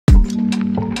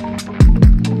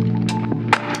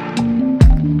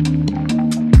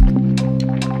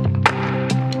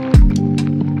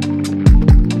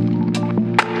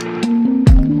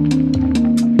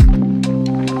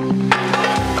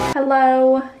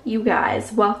you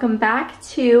guys, welcome back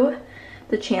to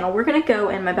the channel. We're gonna go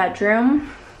in my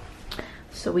bedroom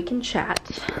so we can chat.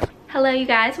 Hello you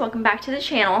guys, welcome back to the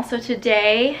channel. So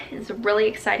today is a really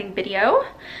exciting video.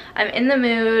 I'm in the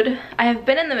mood, I have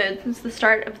been in the mood since the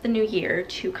start of the new year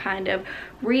to kind of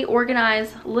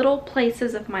reorganize little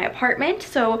places of my apartment.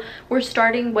 So we're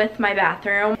starting with my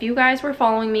bathroom. If you guys were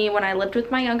following me when I lived with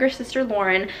my younger sister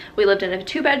Lauren, we lived in a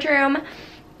 2-bedroom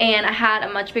and I had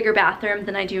a much bigger bathroom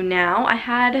than I do now.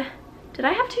 Did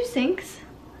I have 2 sinks?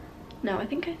 No, I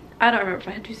don't remember if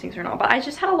I had 2 sinks or not, but I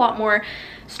just had a lot more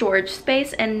storage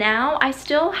space, and now I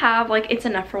still have, like, it's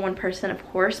enough for 1 person, of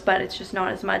course, but it's just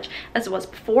not as much as it was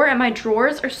before, and my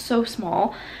drawers are so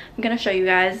small. I'm gonna show you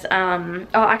guys. I'll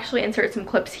actually insert some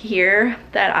clips here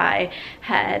that I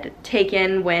had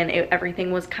taken when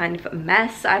everything was kind of a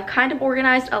mess. I've kind of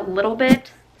organized a little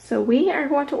bit. So we are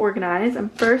going to organize. I'm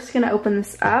first gonna open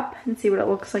this up and see what it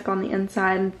looks like on the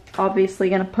inside. I'm obviously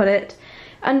gonna put it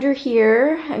under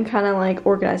here and kind of like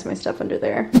organize my stuff under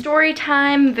there. Story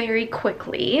time very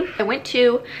quickly. I went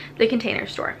to the Container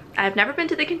Store. I've never been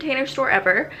to the Container Store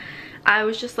ever. I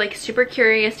was just like super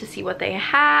curious to see what they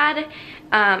had.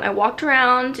 I walked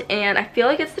around and I feel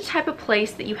like it's the type of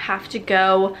place that you have to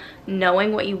go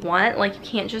knowing what you want. Like, you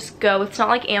can't just go, it's not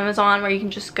like Amazon where you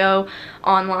can just go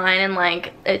online and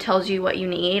like it tells you what you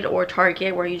need, or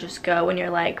Target where you just go and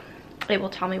you're like, it will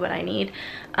tell me what I need.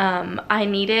 I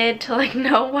needed to like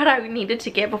know what I needed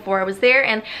to get before I was there,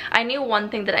 and I knew one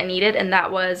thing that I needed, and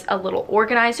that was a little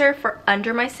organizer for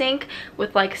under my sink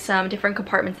with like some different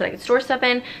compartments that I could store stuff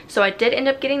in. So I did end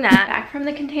up getting that. Back from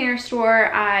the Container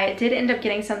Store, I did end up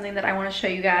getting something that I want to show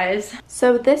you guys.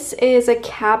 So this is a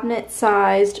cabinet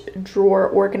sized drawer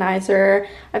organizer.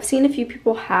 I've seen a few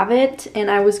people have it,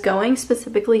 and I was going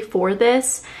specifically for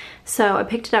this. So I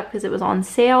picked it up because it was on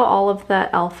sale. All of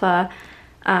the Alpha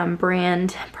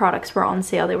brand products were on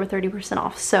sale. They were 30%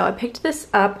 off. So I picked this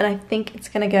up, and I think it's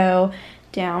gonna go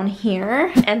down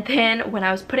here. And then when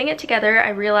I was putting it together, I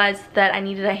realized that I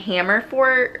needed a hammer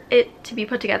for it to be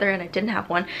put together, and I didn't have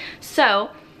one.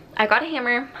 So I got a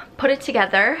hammer, put it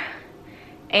together,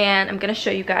 and I'm gonna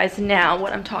show you guys now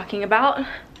what I'm talking about.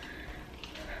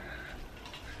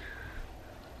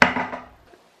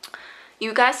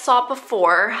 You guys saw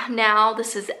before. Now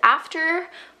this is after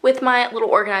with my little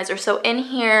organizer. So in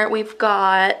here we've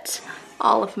got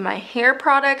all of my hair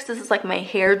products. This is like my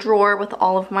hair drawer with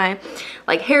all of my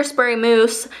like hairspray,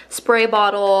 mousse, spray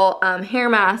bottle, hair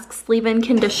masks, leave-in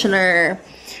conditioner.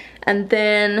 And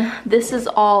then this is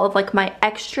all of like my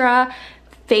extra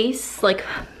face like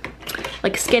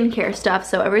skincare stuff.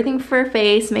 So everything for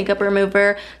face, makeup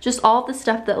remover, just all the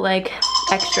stuff that like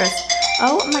extras.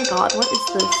 Oh my god, what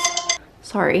is this?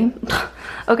 Sorry.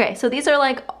 Okay, so these are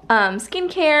like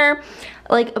skincare,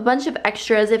 like a bunch of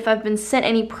extras. If I've been sent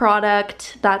any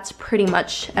product, that's pretty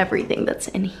much everything that's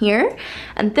in here.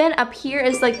 And then up here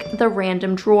is like the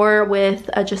random drawer with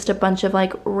just a bunch of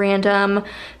like random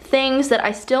things that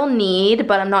I still need,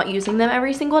 but I'm not using them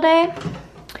every single day.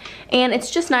 And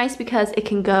it's just nice because it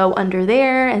can go under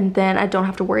there, and then I don't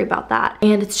have to worry about that.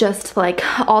 And it's just like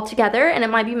all together, and it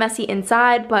might be messy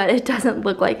inside, but it doesn't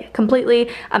look like completely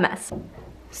a mess.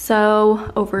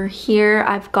 So over here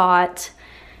I've got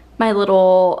my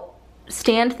little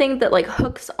stand thing that like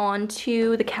hooks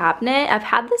onto the cabinet. I've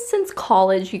had this since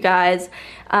college, you guys,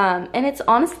 and it's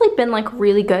honestly been like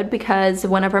really good because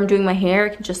whenever I'm doing my hair,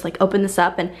 I can just like open this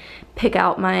up and pick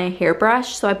out my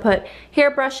hairbrush. So I put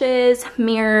hairbrushes,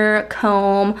 mirror,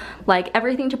 comb, like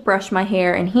everything to brush my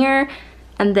hair in here.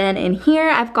 And then in here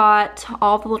I've got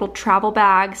all the little travel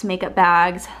bags, makeup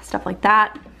bags, stuff like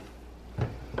that.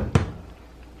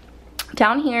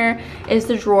 Down here is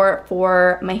the drawer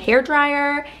for my hair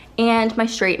dryer and my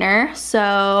straightener.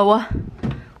 So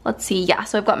let's see, yeah,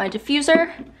 so I've got my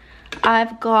diffuser,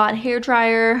 I've got hair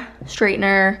dryer,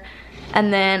 straightener,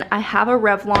 and then I have a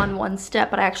Revlon One Step,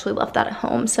 but I actually left that at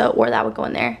home, or that would go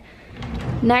in there.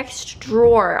 Next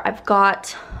drawer, I've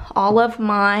got all of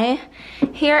my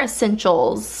hair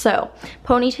essentials. So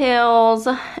ponytails,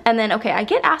 and then, okay, I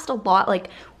get asked a lot, like,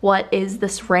 what is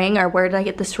this ring, or where did I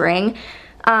get this ring?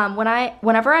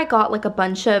 Whenever I got like a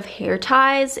bunch of hair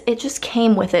ties, it just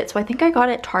came with it. So I think I got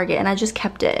it at Target, and I just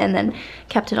kept it and then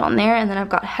kept it on there. And then I've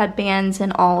got headbands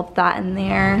and all of that in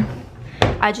there.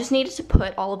 I just needed to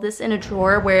put all of this in a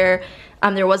drawer where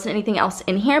there wasn't anything else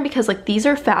in here, because like these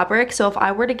are fabric. So if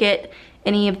I were to get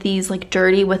any of these like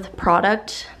dirty with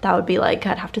product, that would be like,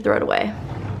 I'd have to throw it away.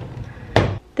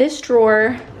 This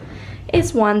drawer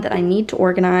is one that I need to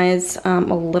organize a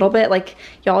little bit. Like,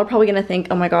 y'all are probably gonna think,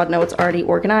 oh my god, no, it's already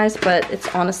organized, but it's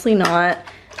honestly not.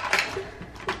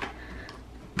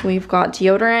 We've got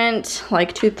deodorant,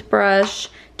 like toothbrush,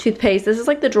 toothpaste. This is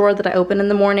like the drawer that I open in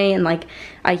the morning, and like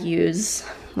I use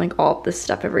like all of this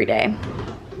stuff every day.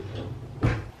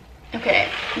 Okay,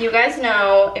 you guys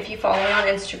know, if you follow me on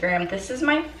Instagram, this is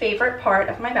my favorite part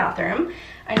of my bathroom.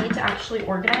 I need to actually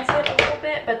organize it a little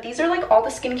bit, but these are like all the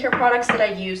skincare products that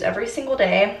I use every single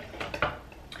day.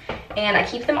 And I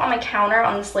keep them on my counter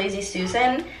on this Lazy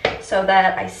Susan so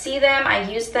that I see them,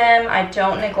 I use them, I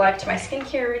don't neglect my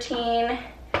skincare routine.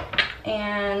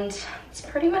 And that's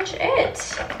pretty much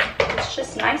it. It's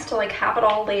just nice to like have it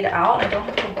all laid out. I don't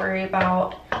have to worry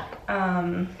about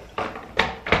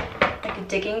like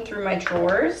digging through my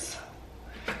drawers.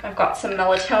 I've got some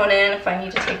melatonin if I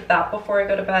need to take that before I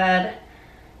go to bed.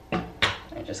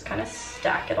 I just kind of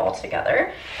stack it all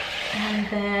together, and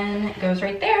then it goes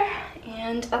right there,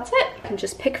 and that's it. I can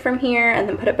just pick from here and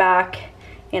then put it back,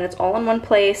 and it's all in one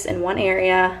place in one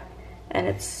area, and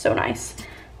it's so nice.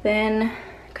 Then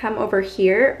come over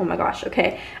here. Oh my gosh,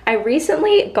 okay. I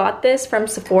recently got this from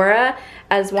Sephora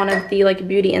as one of the like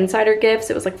Beauty Insider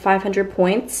gifts. It was like 500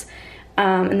 points.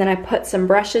 And then I put some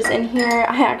brushes in here.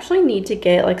 I actually need to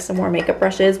get like some more makeup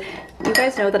brushes. You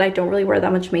guys know that I don't really wear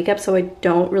that much makeup, so I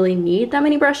don't really need that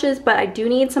many brushes, but I do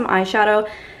need some eyeshadow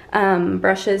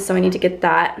brushes, so I need to get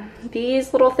that.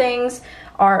 These little things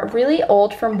are really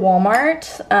old from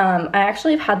Walmart. I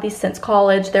actually have had these since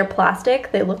college. They're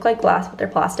plastic. They look like glass, but they're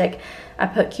plastic. I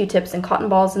put Q-tips and cotton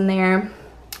balls in there.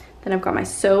 Then I've got my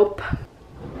soap.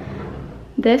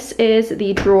 This is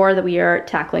the drawer that we are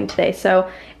tackling today. So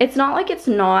it's not like it's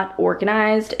not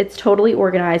organized. It's totally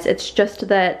organized. It's just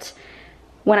that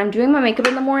when I'm doing my makeup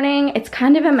in the morning, it's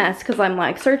kind of a mess because I'm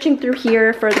like searching through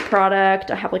here for the product.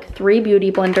 I have like 3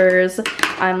 beauty blenders.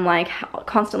 I'm like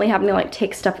constantly having to like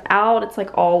take stuff out. It's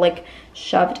like all like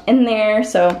shoved in there.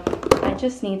 So I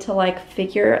just need to like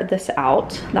figure this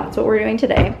out. That's what we're doing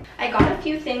today. I got a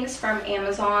few things from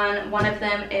Amazon. One of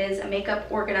them is a makeup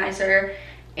organizer,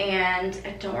 and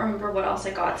I don't remember what else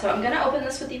I got. So I'm gonna open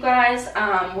this with you guys.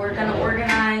 We're gonna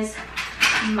organize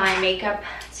my makeup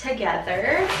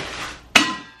together.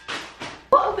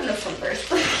 We'll open this one first.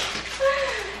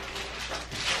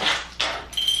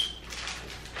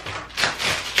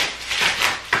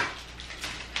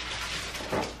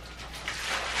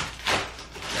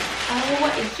 Oh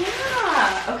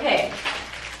yeah, okay.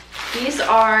 These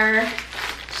are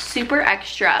super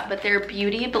extra, but they're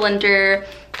beauty blender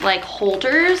like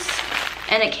holders,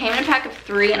 and it came in a pack of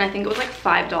 3, and I think it was like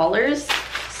 $5,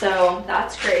 so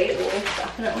that's great. We'll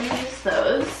definitely use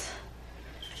those.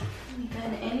 And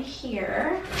then in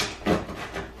here,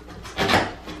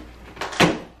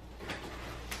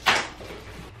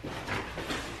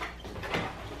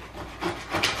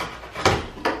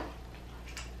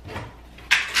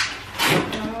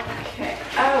 okay,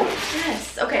 oh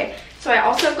yes, okay. So I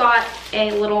also got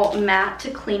a little mat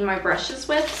to clean my brushes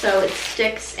with, so it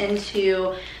sticks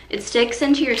into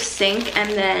your sink, and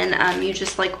then you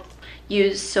just like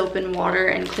use soap and water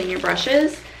and clean your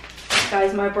brushes.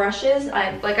 Guys, my brushes,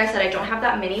 like I said, I don't have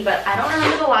that many, but I don't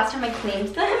remember the last time I cleaned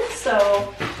them,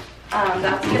 so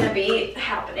that's gonna be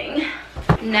happening.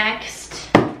 Next,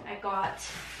 I got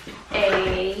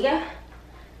a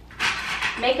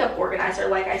makeup organizer,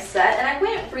 like I said, and I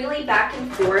went really back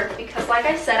and forth because, like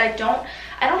I said, I don't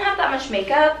have that much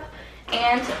makeup,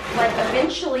 and like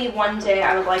eventually one day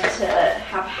I would like to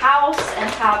have a house and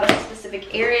have a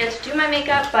specific area to do my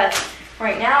makeup, but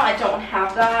right now I don't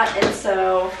have that, and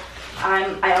so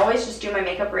I always just do my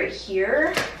makeup right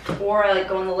here, or I like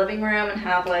go in the living room and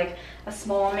have like a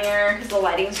small mirror because the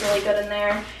lighting's really good in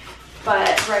there.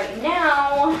 But right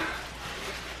now,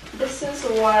 this is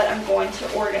what I'm going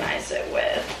to organize it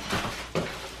with.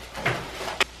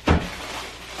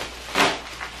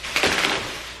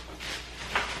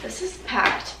 This is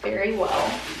packed very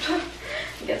well.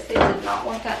 I guess they did not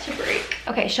want that to break.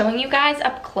 Okay, showing you guys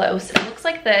up close. It looks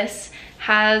like this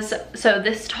has, so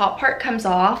this top part comes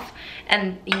off,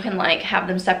 and you can like have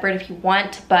them separate if you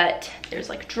want, but there's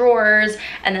like drawers,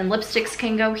 and then lipsticks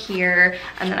can go here,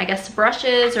 and then I guess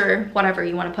brushes or whatever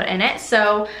you want to put in it.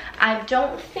 So I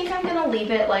don't think I'm gonna leave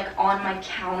it like on my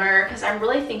counter because I'm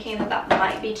really thinking that that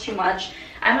might be too much.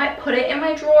 I might put it in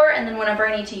my drawer, and then whenever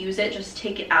I need to use it, just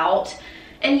take it out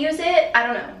and use it. I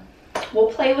don't know.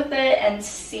 We'll play with it and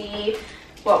see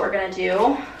what we're gonna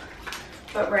do.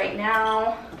 But right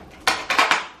now,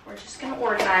 we're just gonna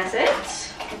organize it.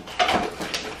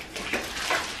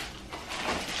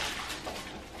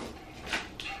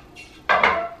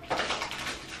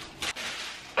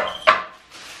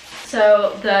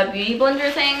 So the beauty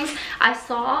blender things, I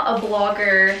saw a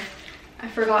blogger, I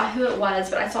forgot who it was,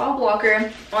 but I saw a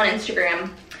blogger on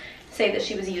Instagram say that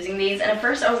she was using these, and at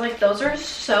first I was like, those are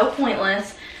so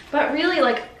pointless, But really,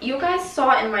 like, you guys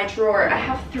saw in my drawer, I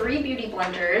have 3 beauty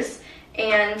blenders,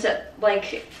 and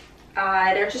like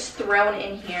they're just thrown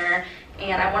in here,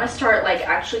 and I want to start like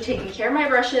actually taking care of my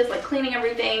brushes, like cleaning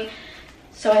everything.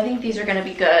 So I think these are gonna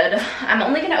be good. I'm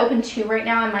only gonna open 2 right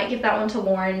now. I might give that one to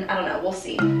Lauren. I don't know, we'll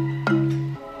see.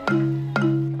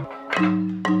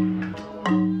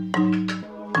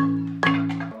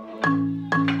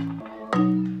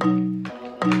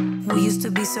 We used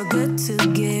to be so good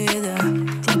together,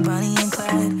 like Bonnie and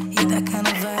Clyde. Yeah, that kind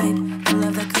of vibe. A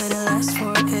love that couldn't last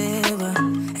forever.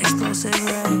 Explosive,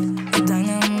 right? You're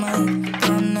dynamite.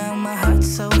 But now my heart's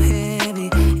so heavy.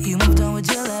 You moved on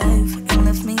with your life and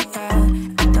left me out.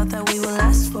 I thought that we would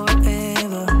last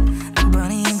forever, like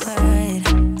Bonnie and Clyde.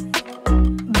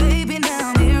 Baby, now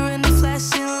I'm here in the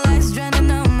flashing lights,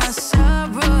 drowning out my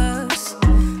sorrows.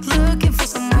 Looking for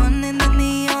someone in the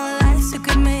neon lights who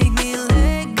could make me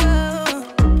let go.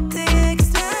 Te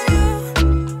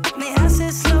extraño, me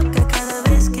haces loca cada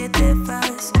vez que te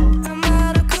vas. I'm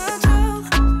out of control.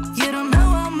 You don't know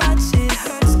how much it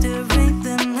hurts to ring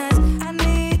the nights. I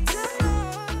need to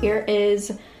know. Here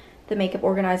is the makeup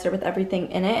organizer with everything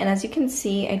in it, and as you can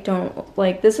see, I don't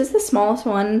like, this is the smallest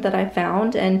one that I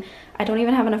found, and I don't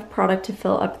even have enough product to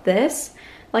fill up this.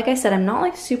 Like I said, I'm not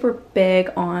like super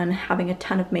big on having a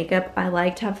ton of makeup. I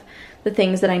like to have the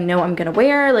things that I know I'm gonna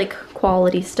wear, like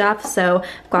quality stuff. So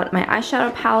I've got my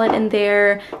eyeshadow palette in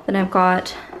there, then I've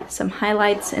got some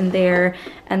highlights in there,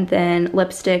 and then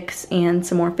lipsticks and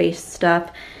some more face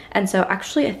stuff. And so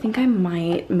actually I think I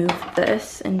might move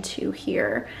this into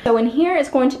here. So in here is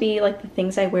going to be like the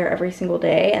things I wear every single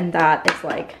day, and that is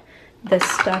like this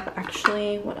stuff.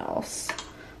 Actually, what else?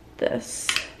 This.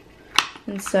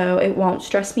 And so it won't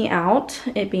stress me out,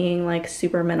 it being like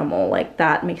super minimal. Like,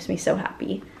 that makes me so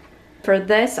happy. For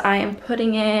this, I am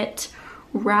putting it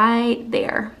right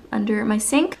there under my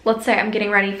sink. Let's say I'm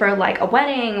getting ready for like a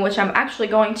wedding, which I'm actually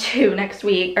going to next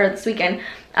week or this weekend.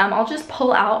 I'll just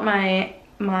pull out my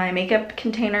makeup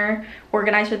container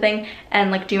organizer thing and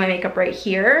like do my makeup right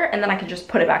here, and then I can just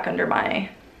put it back under my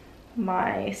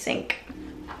sink.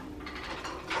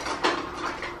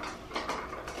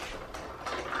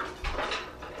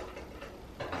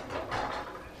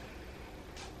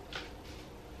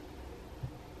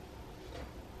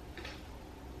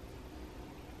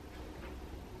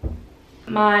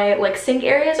 My like sink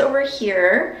area is over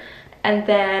here, and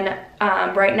then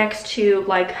right next to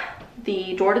like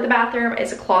the door to the bathroom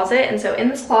is a closet. And so in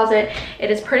this closet, it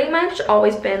has pretty much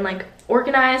always been like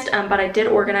organized, but I did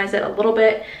organize it a little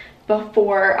bit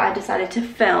before I decided to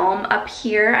film. Up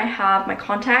here I have my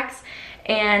contacts,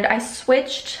 and I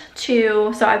switched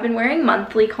to, so I've been wearing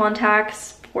monthly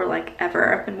contacts for like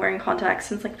ever. I've been wearing contacts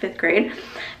since like 5th grade,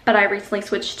 but I recently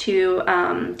switched to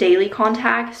daily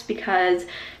contacts because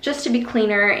just to be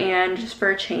cleaner and just for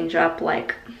a change up,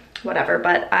 like whatever.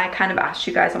 But I kind of asked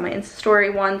you guys on my Insta story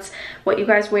once what you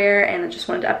guys wear, and I just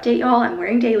wanted to update y'all. I'm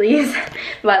wearing dailies.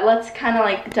 But let's kind of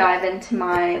like dive into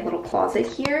my little closet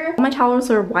here. All my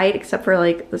towels are white except for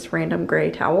like this random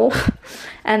gray towel.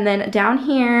 And then down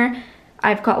here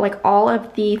I've got like all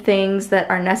of the things that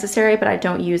are necessary but I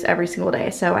don't use every single day.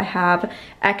 So I have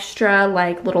extra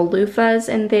like little loofahs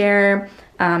in there,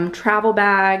 travel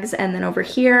bags, and then over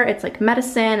here it's like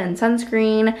medicine and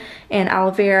sunscreen and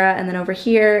aloe vera, and then over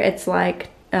here it's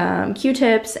like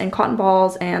Q-tips and cotton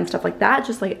balls and stuff like that,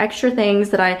 just like extra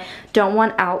things that I don't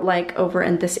want out like over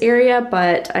in this area,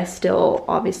 but I still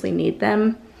obviously need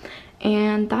them.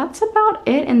 And that's about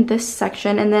it in this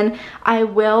section. And then I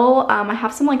will, I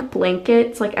have some like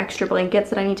blankets, like extra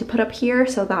blankets that I need to put up here,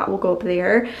 so that will go up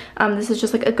there. This is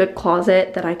just like a good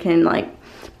closet that I can like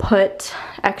put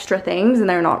extra things and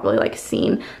they're not really like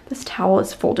seen. This towel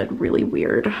is folded really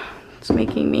weird. It's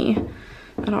making me,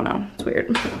 I don't know, it's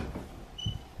weird.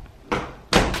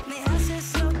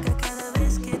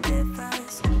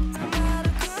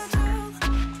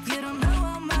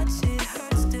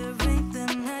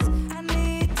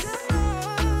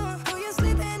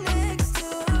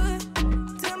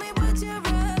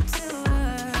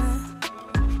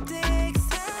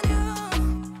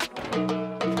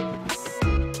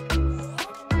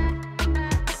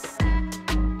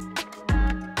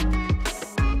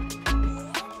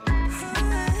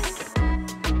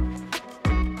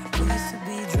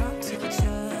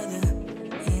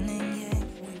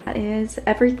 That is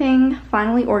everything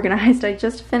finally organized. I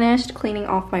just finished cleaning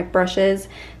off my brushes,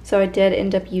 so I did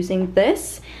end up using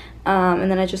this. And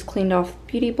then I just cleaned off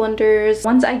beauty blenders.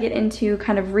 Once I get into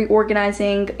kind of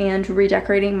reorganizing and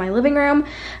redecorating my living room,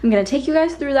 I'm gonna take you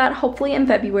guys through that hopefully in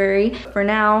February. For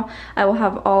now, I will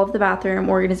have all of the bathroom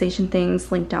organization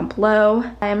things linked down below.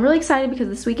 I am really excited because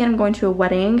this weekend I'm going to a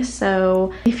wedding,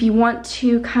 so if you want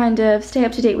to kind of stay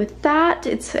up to date with that,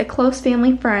 it's a close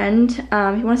family friend.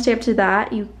 If you want to stay up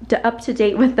to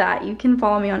date with that, you can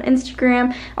follow me on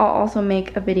Instagram. I'll also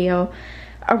make a video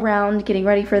around getting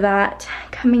ready for that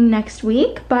coming next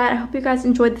week. But I hope you guys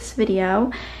enjoyed this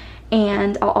video,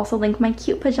 and I'll also link my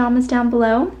cute pajamas down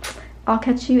below. I'll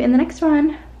catch you in the next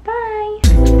one.